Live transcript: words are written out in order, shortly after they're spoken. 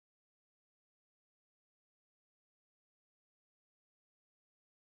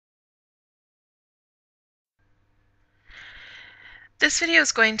This video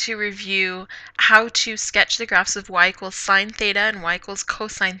is going to review how to sketch the graphs of y equals sine theta and y equals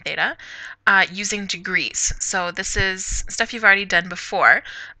cosine theta using degrees. So this is stuff you've already done before,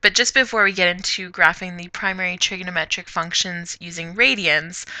 but just before we get into graphing the primary trigonometric functions using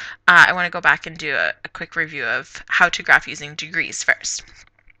radians, I want to go back and do a quick review of how to graph using degrees first.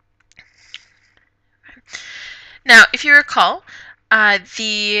 Now, if you recall,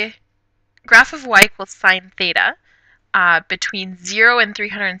 the graph of y equals sine theta between 0 and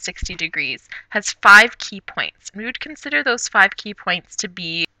 360 degrees has 5 key points. We would consider those 5 key points to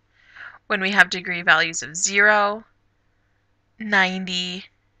be when we have degree values of 0, 90,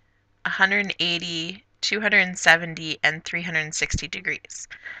 180, 270, and 360 degrees.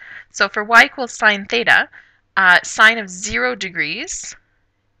 So for y equals sine theta, sine of 0 degrees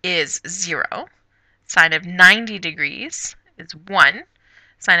is 0, sine of 90 degrees is 1,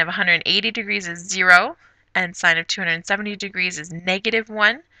 sine of 180 degrees is 0, and sine of 270 degrees is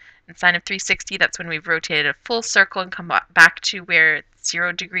 -1, and sine of 360, that's when we've rotated a full circle and come back to where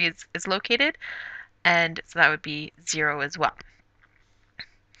 0 degrees is located, and so that would be 0 as well.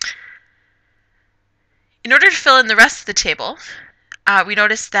 In order to fill in the rest of the table, we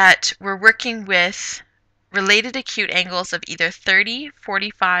notice that we're working with related acute angles of either 30,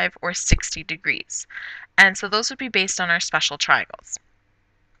 45, or 60 degrees, and so those would be based on our special triangles.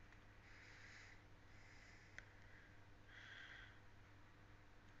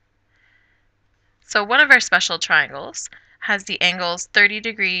 So one of our special triangles has the angles 30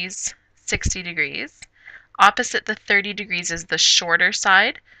 degrees, 60 degrees. Opposite the 30 degrees is the shorter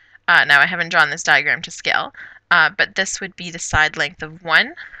side. Now I haven't drawn this diagram to scale, but this would be the side length of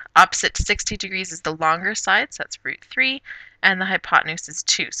 1. Opposite to 60 degrees is the longer side, so that's √3, and the hypotenuse is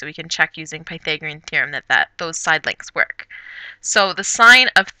 2. So we can check using Pythagorean theorem that those side lengths work. So the sine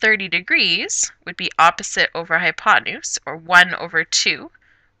of 30 degrees would be opposite over hypotenuse, or 1 over 2,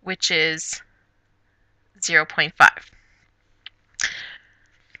 which is 0.5.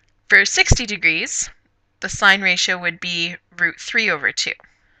 For 60 degrees, the sine ratio would be √3 over 2,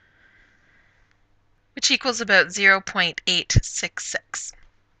 which equals about 0.866.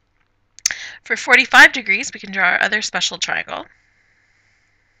 For 45 degrees, we can draw our other special triangle,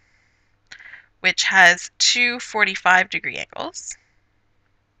 which has two 45-degree angles.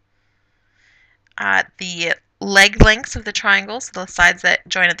 The leg lengths of the triangles, so the sides that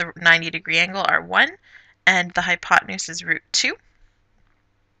join at the 90-degree angle, are 1, and the hypotenuse is √2.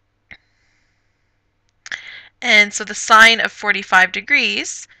 And so the sine of 45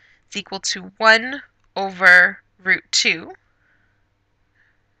 degrees is equal to 1 over √2,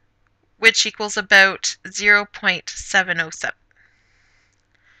 which equals about 0.707.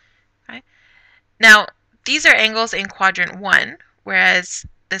 Okay. Now, these are angles in quadrant 1, whereas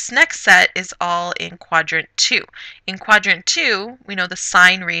this next set is all in quadrant 2. In quadrant 2, we know the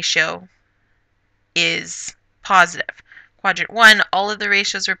sine ratio is positive. Quadrant 1, all of the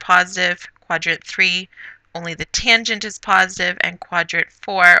ratios are positive. Quadrant 3, only the tangent is positive. And quadrant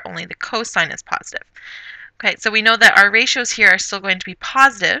 4, only the cosine is positive. Okay, so we know that our ratios here are still going to be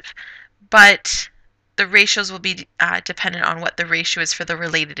positive, but the ratios will be dependent on what the ratio is for the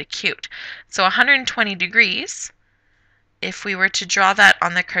related acute. So 120 degrees, if we were to draw that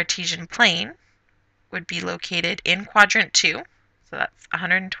on the Cartesian plane, would be located in quadrant 2. So that's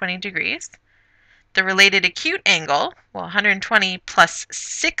 120 degrees. The related acute angle, well, 120 plus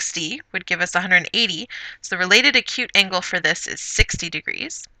 60 would give us 180. So the related acute angle for this is 60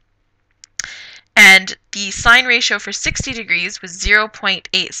 degrees. And the sine ratio for 60 degrees was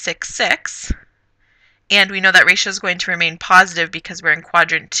 0.866. And we know that ratio is going to remain positive because we're in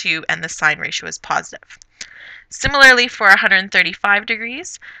quadrant 2 and the sine ratio is positive. Similarly, for 135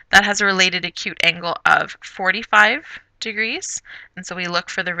 degrees, that has a related acute angle of 45 degrees. And so we look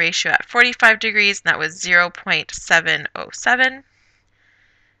for the ratio at 45 degrees, and that was 0.707.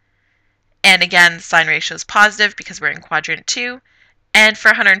 And again, the sine ratio is positive because we're in quadrant 2. And for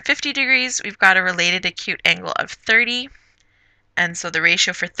 150 degrees, we've got a related acute angle of 30. And so the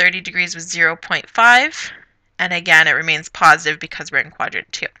ratio for 30 degrees was 0.5. And again, it remains positive because we're in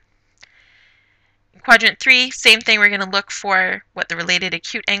quadrant 2. In quadrant 3, same thing, we're going to look for what the related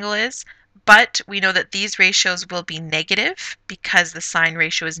acute angle is. But we know that these ratios will be negative because the sine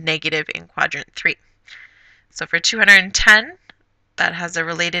ratio is negative in quadrant 3. So for 210, that has a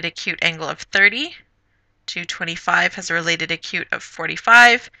related acute angle of 30. 225 has a related acute of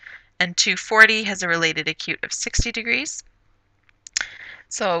 45. And 240 has a related acute of 60 degrees.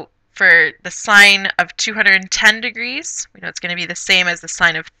 So for the sine of 210 degrees, we know it's going to be the same as the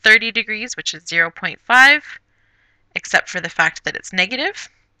sine of 30 degrees, which is 0.5, except for the fact that it's negative.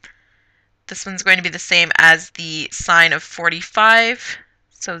 This one's going to be the same as the sine of 45,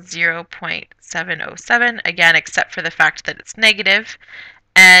 so 0.707, again, except for the fact that it's negative.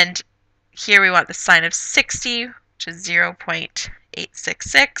 And here we want the sine of 60, which is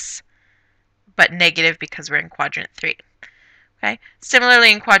 0.866, but negative because we're in quadrant 3. Okay.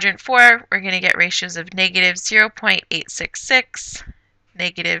 Similarly, in quadrant 4, we're going to get ratios of negative 0.866,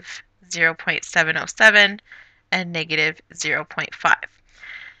 negative 0.707, and negative 0.5.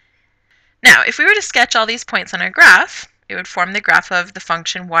 Now, if we were to sketch all these points on our graph, it would form the graph of the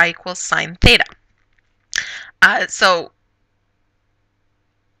function y equals sine theta. So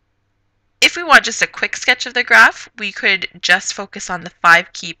if we want just a quick sketch of the graph, we could just focus on the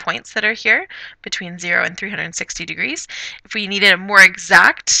 5 key points that are here between 0 and 360 degrees. If we needed a more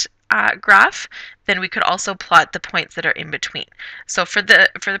exact graph, then we could also plot the points that are in between. So for the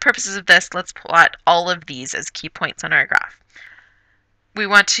purposes of this, let's plot all of these as key points on our graph. We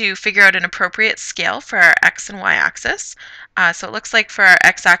want to figure out an appropriate scale for our x and y axis. So it looks like for our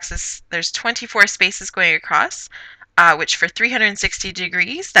x-axis, there's 24 spaces going across, which for 360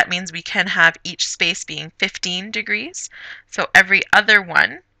 degrees, that means we can have each space being 15 degrees. So every other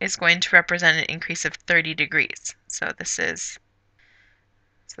one is going to represent an increase of 30 degrees. So this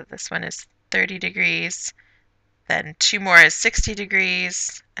one is 30 degrees, then 2 more is 60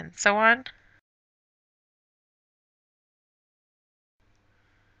 degrees, and so on.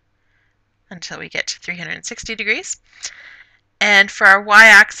 Until we get to 360 degrees. And for our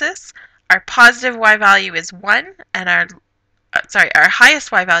y-axis, our positive y value is 1, and our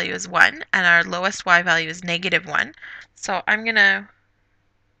highest y value is 1, and our lowest y value is negative 1. So I'm going to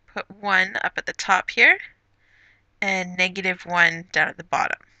put 1 up at the top here, and negative 1 down at the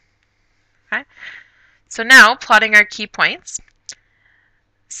bottom. Okay? So now, plotting our key points,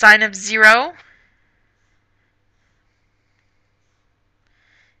 sine of 0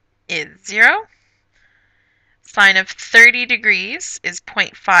 is 0. Sine of 30 degrees is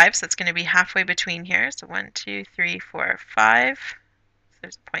 0.5, so it's going to be halfway between here. So 1, 2, 3, 4, 5. So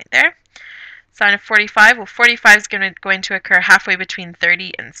there's a point there. Sine of 45, well, 45 is going to occur halfway between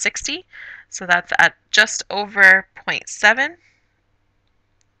 30 and 60. So that's at just over 0.7.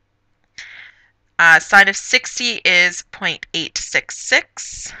 Sine of 60 is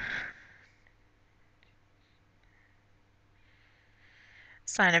 0.866.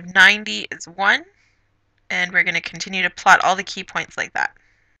 Sine of 90 is 1. And we're going to continue to plot all the key points like that.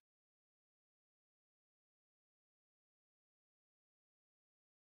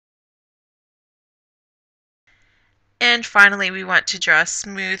 And finally, we want to draw a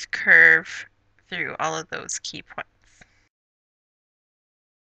smooth curve through all of those key points.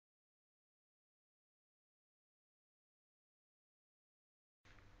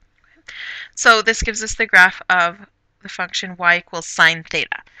 So this gives us the graph of the function y equals sine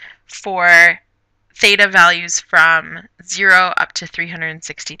theta for theta values from 0 up to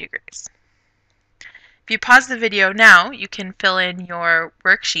 360 degrees. If you pause the video now, you can fill in your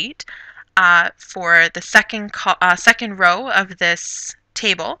worksheet for the second row of this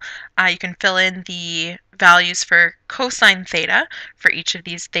table. You can fill in the values for cosine theta for each of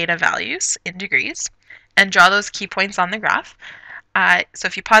these theta values in degrees and draw those key points on the graph. So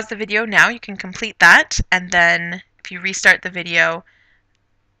if you pause the video now, you can complete that, and then if you restart the video,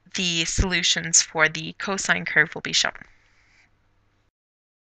 the solutions for the cosine curve will be shown.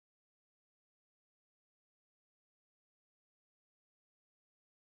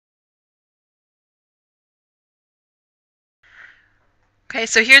 Okay,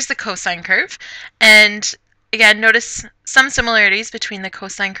 so here's the cosine curve, and again, notice some similarities between the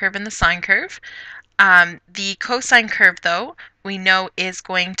cosine curve and the sine curve. The cosine curve, though, we know is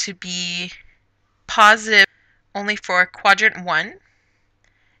going to be positive only for quadrant 1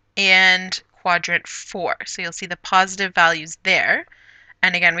 and quadrant 4. So you'll see the positive values there.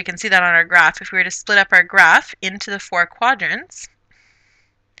 And again, we can see that on our graph. If we were to split up our graph into the 4 quadrants,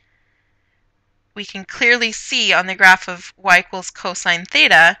 we can clearly see on the graph of y equals cosine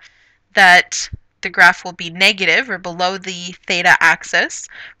theta that the graph will be negative or below the theta axis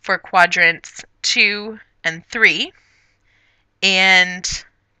for quadrants 2 and 3, and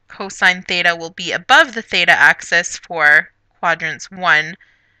cosine theta will be above the theta axis for quadrants 1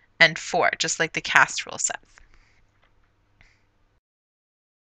 and 4, just like the cast rule says.